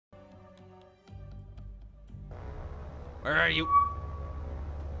Where are you?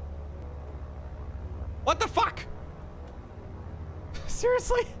 What the fuck?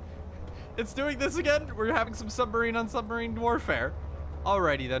 Seriously? It's doing this again? We're having some submarine on submarine warfare.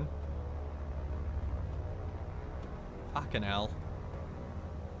 Alrighty then. Fucking hell.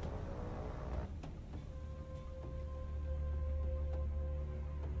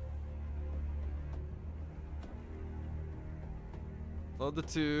 Load the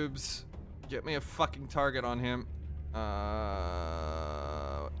tubes. Get me a fucking target on him. What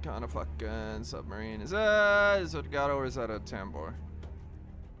kind of fucking submarine is that? Is it a Gato or is that a Tambor?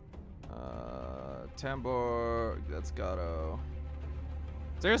 Tambor, that's Gato.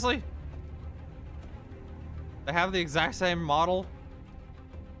 Seriously? They have the exact same model?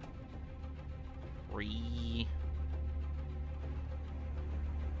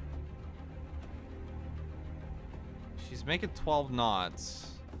 She's making 12 knots.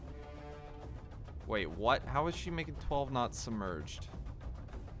 Wait, what? How is she making 12 knots submerged?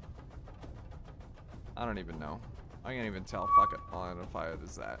 I don't even know. I can't even tell. Fuck it. I'll identify it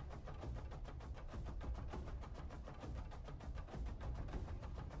as that.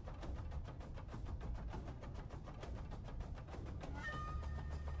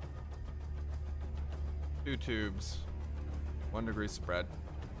 Two tubes. 1 degree spread.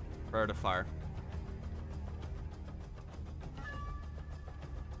 Prepare to fire.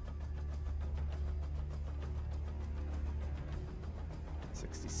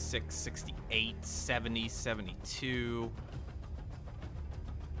 Six, 68, 70, 72.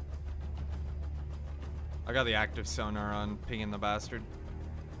 I got the active sonar on, pinging the bastard.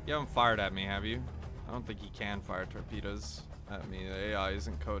 You haven't fired at me, have you? I don't think he can fire torpedoes at me. The AI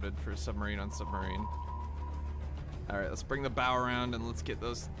isn't coded for submarine on submarine. Alright, let's bring the bow around and let's get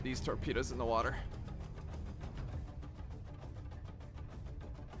these torpedoes in the water.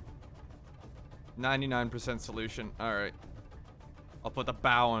 %. Solution. Alright. I'll put the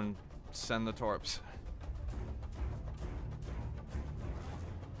bow and send the torps.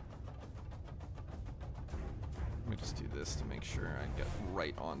 Let me just do this to make sure I get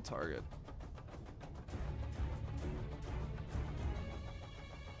right on target.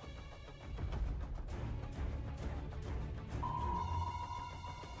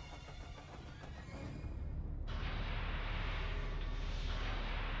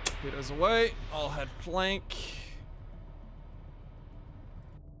 Torpedoes away. I'll head flank.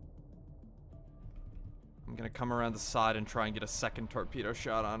 I'm gonna come around the side and try and get a second torpedo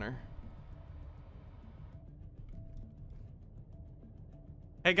shot on her.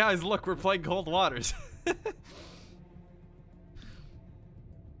 Hey guys, look, we're playing Cold Waters.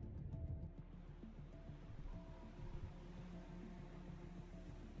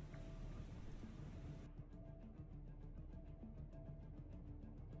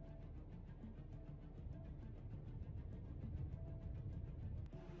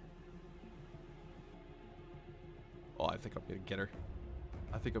 Oh, I think I'm gonna get her.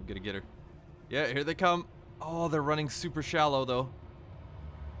 I think I'm gonna get her. Yeah, here they come. Oh, they're running super shallow though.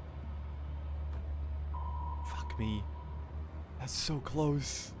 Fuck me. That's so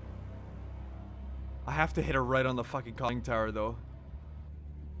close. I have to hit her right on the fucking conning tower though.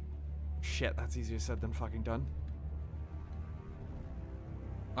 Shit, that's easier said than fucking done.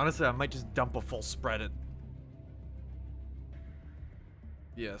 Honestly, I might just dump a full spread at...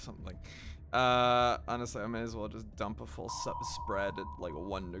 Yeah, something like... honestly, I may as well just dump a full spread at like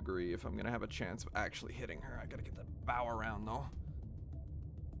 1 degree if I'm gonna have a chance of actually hitting her. I gotta get that bow around though.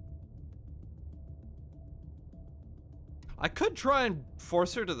 I could try and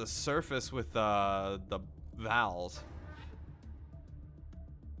force her to the surface with the valves.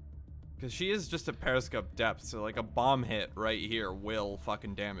 Because she is just at periscope depth, so like a bomb hit right here will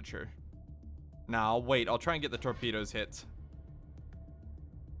fucking damage her. Now, wait, I'll try and get the torpedoes hit.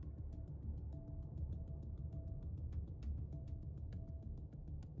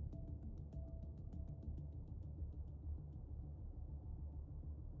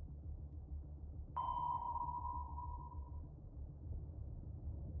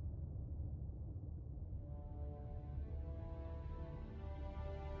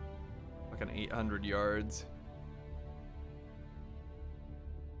 Fucking 800 yards.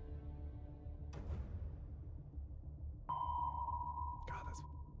 God, that's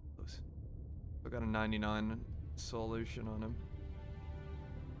close. I got a 99 solution on him.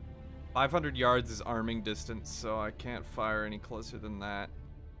 500 yards is arming distance, so I can't fire any closer than that.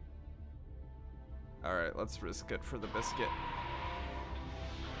 Alright, let's risk it for the biscuit.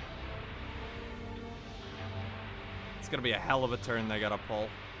 It's gonna be a hell of a turn they gotta pull.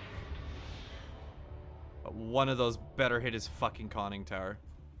 But one of those better hit his fucking conning tower.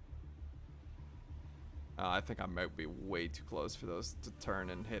 I think I might be way too close for those to turn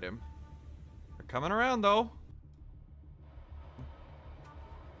and hit him. They're coming around, though.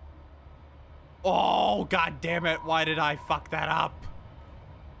 Oh, god damn it. Why did I fuck that up?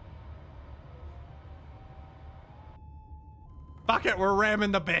 Fuck it, we're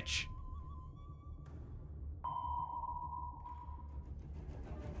ramming the bitch.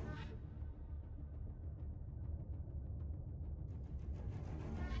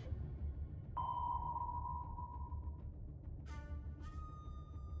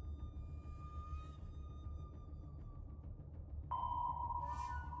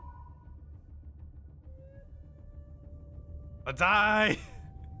 Die.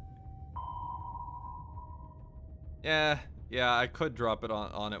 Yeah, I could drop it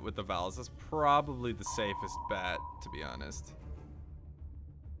on it with the valves. That's probably the safest bet, to be honest.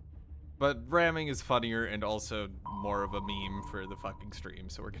 But ramming is funnier and also more of a meme for the fucking stream,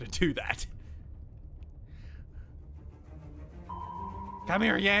 so we're gonna do that. Come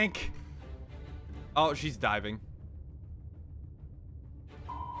here, Yank. Oh, she's diving.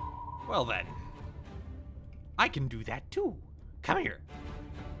 Well then. I can do that too. Come here.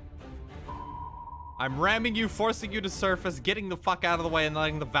 I'm ramming you, forcing you to surface, getting the fuck out of the way, and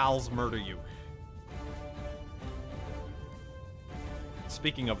letting the valves murder you.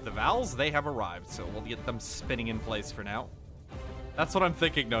 Speaking of the valves, they have arrived, so we'll get them spinning in place for now. That's what I'm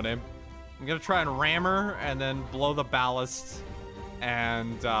thinking, No Name. I'm gonna try and ram her, and then blow the ballast,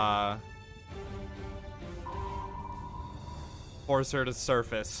 and force her to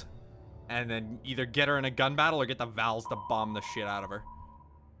surface. And then either get her in a gun battle or get the valves to bomb the shit out of her.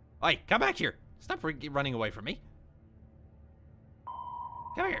 Hey, come back here. Stop running away from me.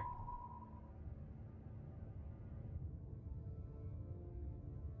 Come here.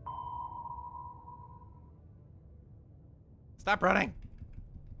 Stop running.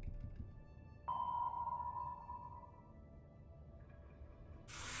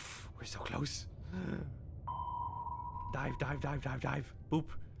 We're so close. Dive, dive, dive, dive, dive. Boop.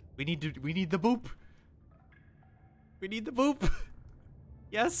 We need the boop. We need the boop.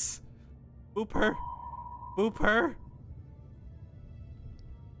 Yes. Boop her. Boop her.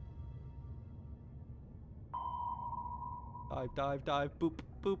 Dive, dive, dive. Boop,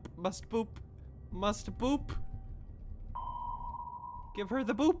 boop. Must boop. Must boop. Give her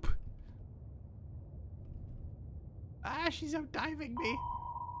the boop. Ah, she's out diving me.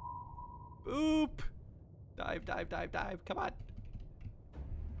 Boop. Dive, dive, dive, dive. Come on.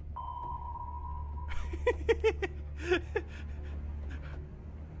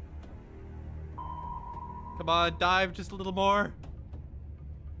 Come on, dive just a little more.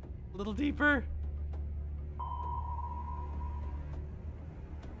 A little deeper.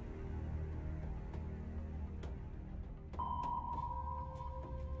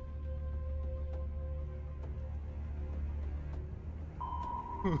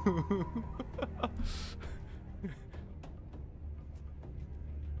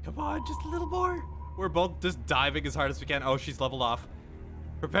 Come on, just a little more. We're both just diving as hard as we can. Oh, she's leveled off.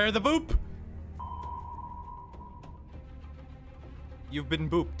 Prepare the boop. You've been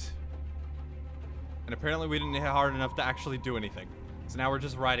booped. And apparently we didn't hit hard enough to actually do anything. So now we're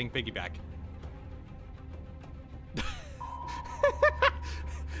just riding piggyback.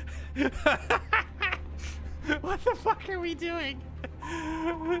 What the fuck are we doing?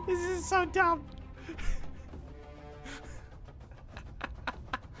 This is so dumb.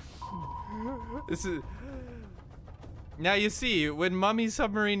 This is... Now you see, when Mommy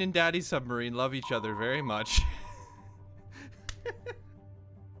Submarine and Daddy Submarine love each other very much.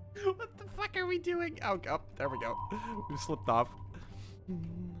 What the fuck are we doing? Oh, there we go. We've slipped off.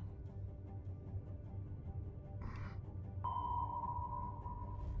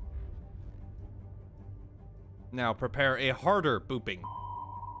 Now prepare a harder booping.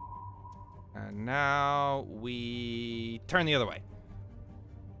 And now we turn the other way.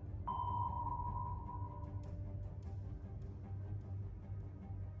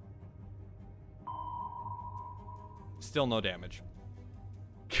 Still no damage.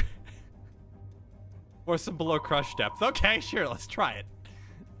 Or some below crush depth. Okay, sure, let's try it.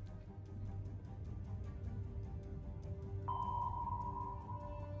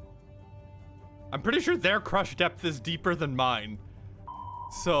 I'm pretty sure their crush depth is deeper than mine.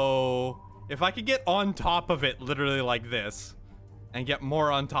 So, if I could get on top of it, literally like this, and get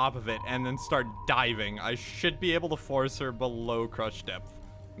more on top of it, and then start diving, I should be able to force her below crush depth.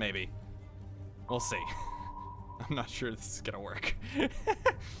 Maybe. We'll see. I'm not sure this is gonna work.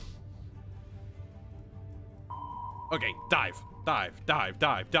 Okay, dive, dive, dive,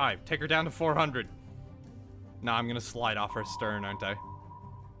 dive, dive. Take her down to 400. Nah, I'm gonna slide off her stern, aren't I?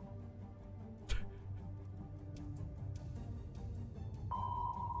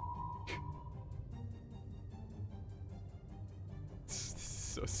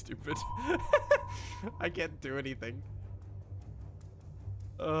 so stupid. I can't do anything.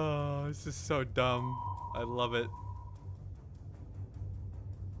 Oh, this is so dumb. I love it.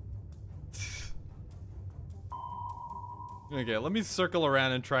 Okay, let me circle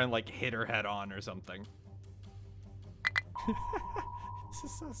around and try and like hit her head on or something. This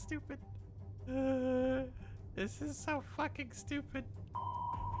is so stupid. This is so fucking stupid.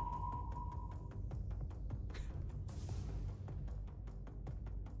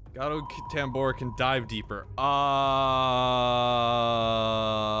 Gato Tambor can dive deeper. Well,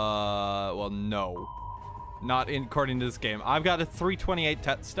 no. Not according to this game. I've got a 328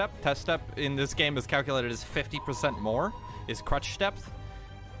 test step. Test step in this game is calculated as 50% more. Is crutch depth.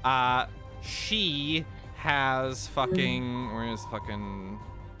 She has fucking... Where is fucking...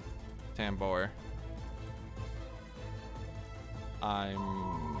 Tambor?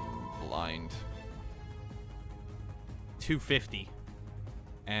 I'm blind. 250.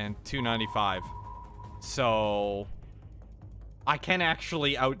 And 295. So I can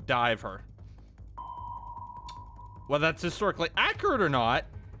actually outdive her. Whether that's historically accurate or not,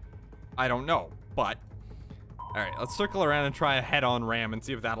 I don't know. But alright, let's circle around and try a head-on ram and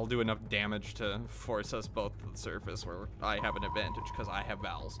see if that'll do enough damage to force us both to the surface where I have an advantage because I have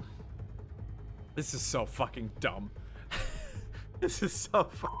vowels. This is so fucking dumb. This is so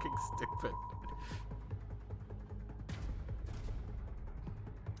fucking stupid.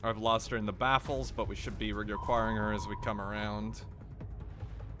 I've lost her in the baffles, but we should be requiring her as we come around.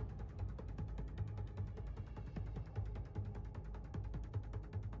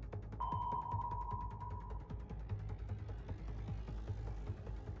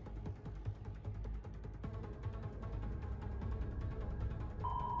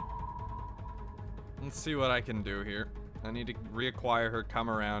 Let's see what I can do here. I need to reacquire her, come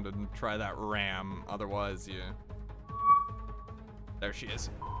around, and try that ram. Otherwise, yeah. There she is.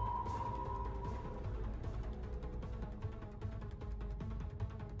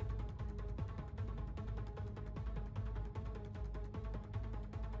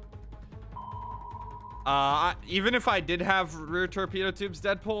 Even if I did have rear torpedo tubes,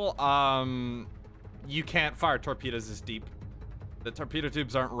 Deadpool, you can't fire torpedoes this deep. The torpedo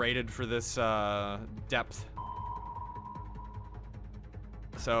tubes aren't rated for this, depth.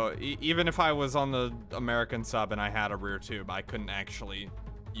 So, even if I was on the American sub and I had a rear tube, I couldn't actually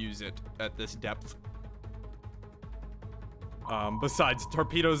use it at this depth. Besides,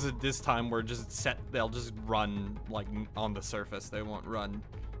 torpedoes at this time were just set, they'll just run, like, on the surface. They won't run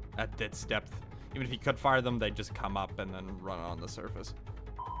at this depth. Even if you could fire them, they'd just come up and then run on the surface.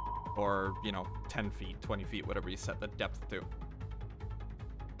 Or, you know, 10 feet, 20 feet, whatever you set the depth to.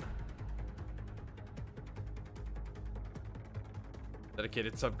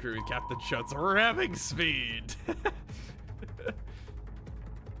 Dedicated subcrew captain shouts, ramming speed! And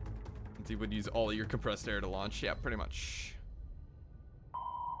he would use all your compressed air to launch. Yeah, pretty much.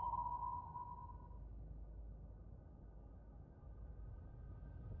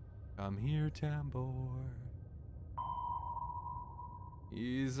 Come here, Tambor.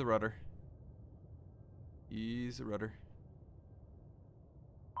 He's a rudder. He's a rudder.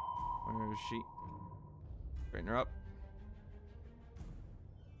 Where is she? Straighten her up.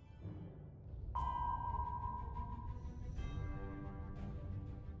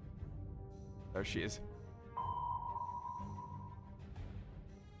 There she is.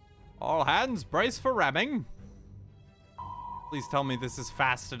 All hands, brace for ramming. Please tell me this is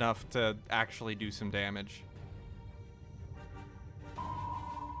fast enough to actually do some damage.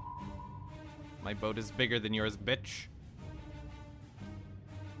 My boat is bigger than yours, bitch.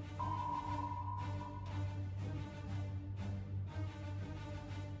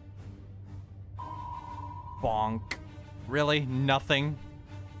 Bonk. Really? Nothing?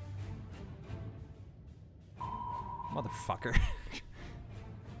 Motherfucker.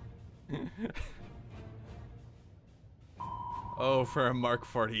 Oh, for a Mark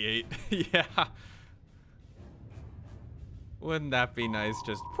 48. Yeah. Wouldn't that be nice?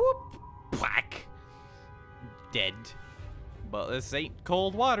 Just whoop, plack. Dead. But this ain't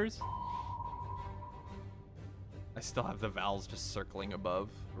cold waters. I still have the valves just circling above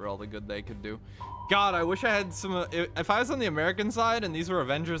for all the good they could do. God, I wish I had some... If I was on the American side and these were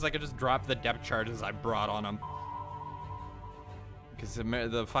Avengers, I could just drop the depth charges I brought on them. Because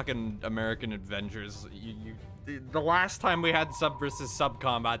the fucking American Avengers, the last time we had sub versus sub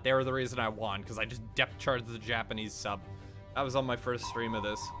combat, they were the reason I won, because I just depth charged the Japanese sub. That was on my first stream of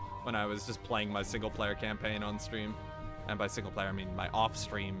this, when I was just playing my single player campaign on stream. And by single player, I mean my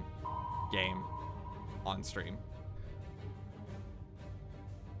off-stream game on stream.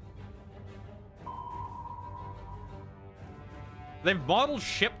 They've modeled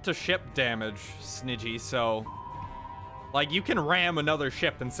ship-to-ship damage, Snidgy, so... Like, you can ram another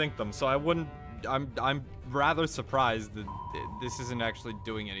ship and sink them, so I wouldn't... I'm rather surprised that this isn't actually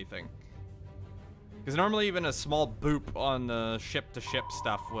doing anything. Because normally even a small boop on the ship-to-ship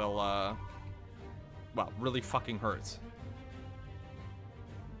stuff will, well, really fucking hurts.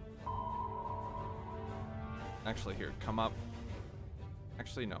 Actually, here, come up.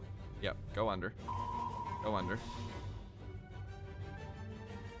 Actually, no. Yep, go under. Go under.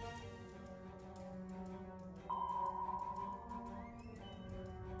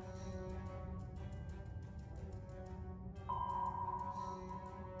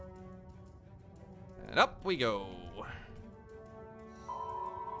 And up we go.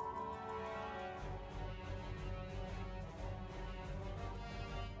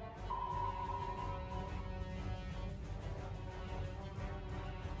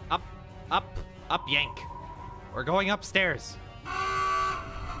 Up, yank. We're going upstairs.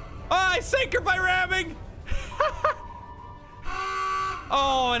 Oh, I sank her by ramming!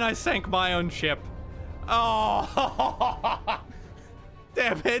 Oh, and I sank my own ship. Oh,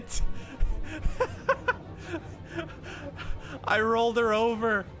 damn it. I rolled her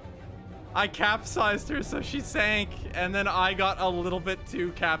over. I capsized her so she sank, and then I got a little bit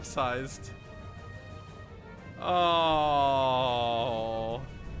too capsized. Oh.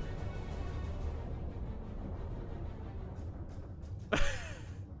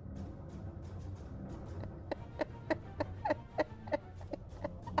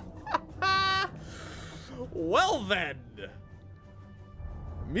 Well then.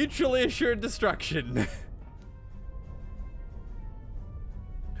 Mutually assured destruction.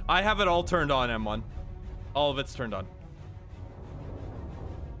 I have it all turned on, M1. All of it's turned on.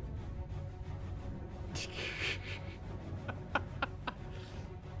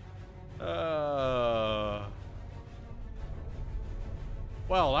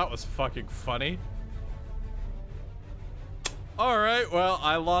 Well, that was fucking funny. Alright, well,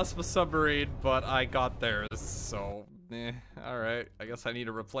 I lost the submarine, but I got there, so... alright, I guess I need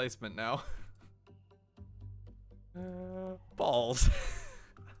a replacement now. Balls.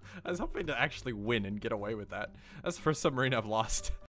 I was hoping to actually win and get away with that. That's the first submarine I've lost.